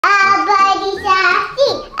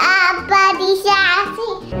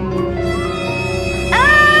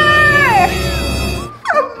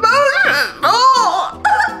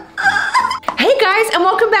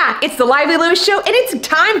it's the Lively Lewis Show, and it's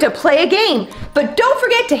time to play a game. But don't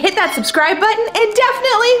forget to hit that subscribe button and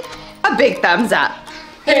definitely a big thumbs up.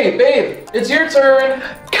 Hey, babe, it's your turn.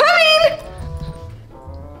 Coming!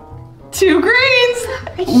 2 greens.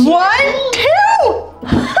 1, 2.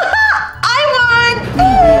 I won!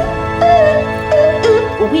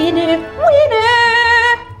 Winner,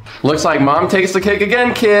 winner. Looks like Mom takes the cake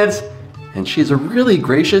again, kids. And she's a really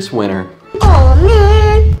gracious winner. Oh,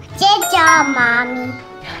 man. Good job, Mommy.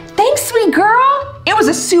 Thanks, sweet girl. It was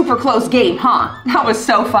a super close game, huh? That was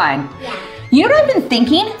so fun. Yeah. You know what I've been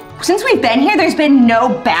thinking? Since we've been here, there's been no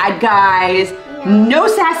bad guys, no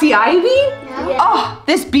Sassy Ivy. Yeah. Oh,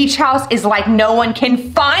 this beach house is like no one can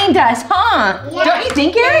find us, huh? Yeah. Don't you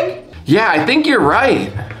think, Eric? Yeah, I think you're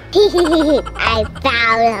right. I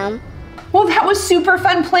found him. Well, that was super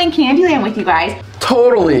fun playing Candyland with you guys.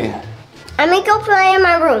 Totally. I'm gonna go play in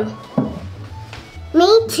my room.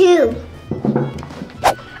 Me too.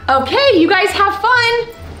 Okay, you guys have fun.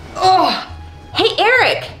 Oh, hey,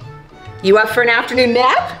 Eric, you up for an afternoon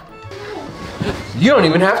nap? You don't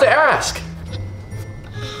even have to ask.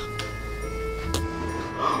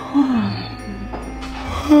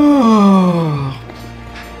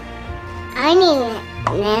 I need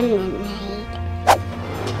a lemonade.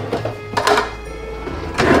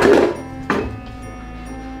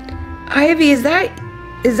 Ivy, is that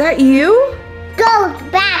you? Go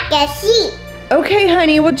back and see. Okay,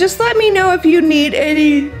 honey, well, just let me know if you need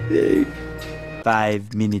anything.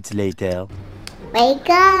 5 minutes later. Wake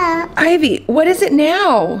up. Ivy, what is it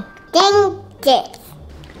now? Dentist.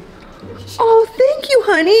 Oh, thank you,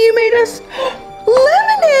 honey. You made us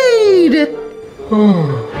lemonade.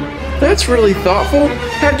 That's really thoughtful.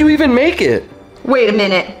 How'd you even make it? Wait a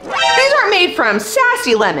minute. These aren't made from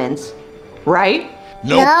Sassy lemons, right?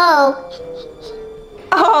 No.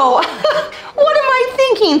 Oh, what am I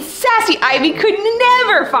thinking? Sassy Ivy could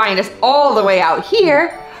never find us all the way out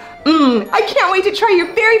here. I can't wait to try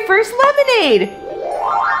your very first lemonade.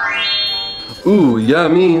 Ooh,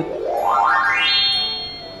 yummy.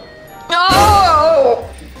 Oh!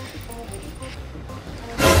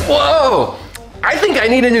 Whoa! I think I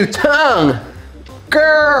need a new tongue.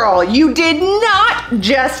 Girl, you did not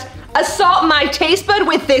just assault my taste bud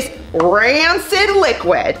with this rancid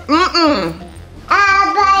liquid. Buddy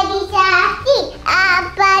Sassy.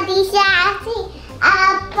 Buddy Sassy.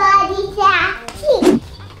 Buddy Sassy.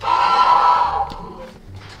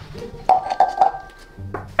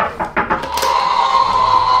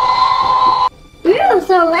 It's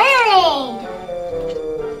a lemonade.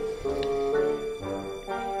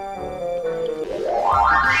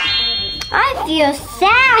 I feel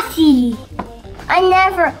sassy. I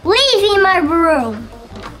never leave in my room.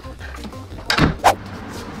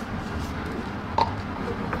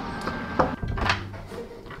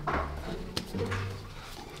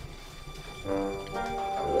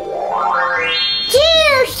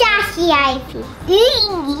 Cheers, Sassy Ivy.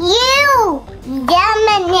 You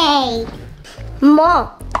lemonade. Mom,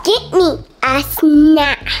 get me a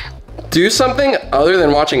snack. Do something other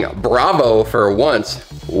than watching Bravo for once,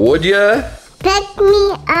 would ya? Pick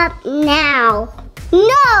me up now.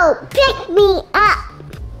 No, pick me up.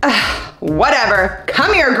 Whatever.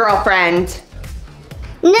 Come here, girlfriend.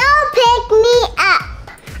 No, pick me up.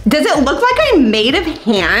 Does it look like I'm made of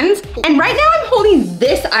hands? And right now I'm holding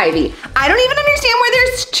this Ivy. I don't even understand why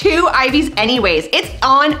there's 2 Ivies anyways. It's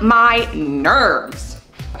on my nerves.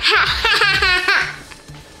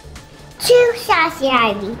 Too Sassy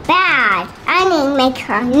Ivy bad. I need to make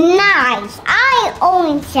her nice. I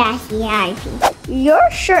own Sassy Ivy.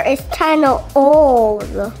 Your shirt is kind of old.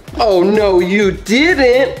 Oh no, you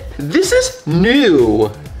didn't. This is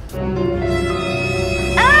new.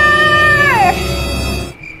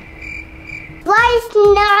 Why is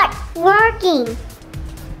it not working?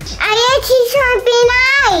 I need to be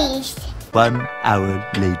nice. 1 hour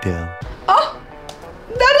later. Oh,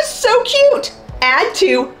 that is so cute. Add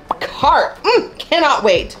to cart. Cannot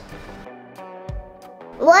wait.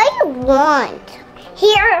 What do you want?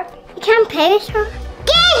 Here, you can pay her.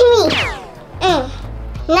 Give me!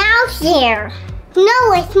 Now here.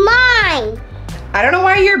 No, it's mine. I don't know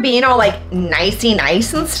why you're being all like nicey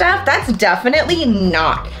nice and stuff. That's definitely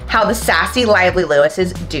not how the Sassy Lively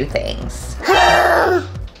Lewises do things. I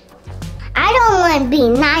don't want to be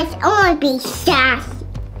nice. I want to be sassy.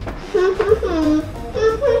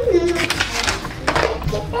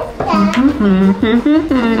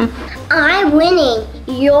 I'm winning.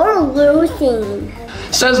 You're losing.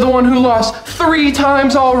 Says the one who lost 3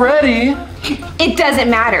 times already. It doesn't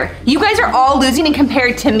matter. You guys are all losing and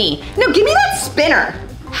compared to me. No, give me that spinner.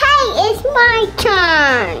 Hey, it's my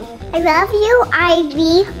turn. I love you,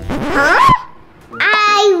 Ivy. Huh?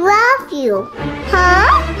 I love you. Huh?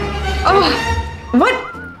 Oh,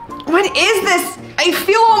 what is this? I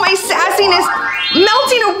feel all my sassiness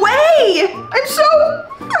melting away. I'm so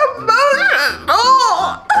emotional.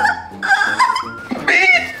 Me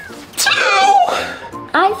too.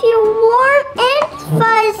 I feel warm and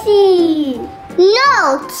fuzzy.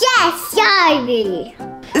 No, just Ivy.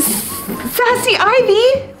 Sassy Ivy,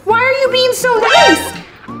 why are you being so nice?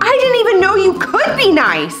 I didn't even know you could be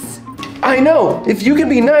nice. I know. If you can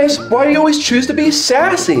be nice, why do you always choose to be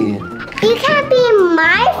sassy? You can't be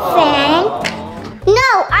my friend.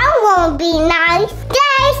 No, I won't be nice.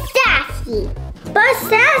 Stay sassy. But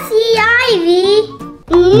Sassy Ivy,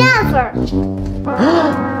 never.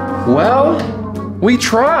 Well, we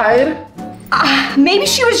tried. Maybe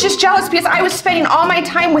she was just jealous because I was spending all my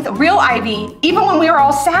time with real Ivy, even when we were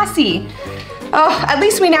all sassy. Oh, at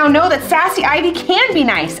least we now know that Sassy Ivy can be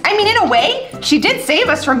nice. I mean, in a way, she did save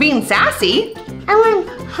us from being sassy. I want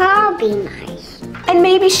her to be nice. And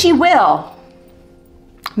maybe she will.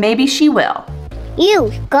 Maybe she will.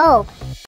 You go.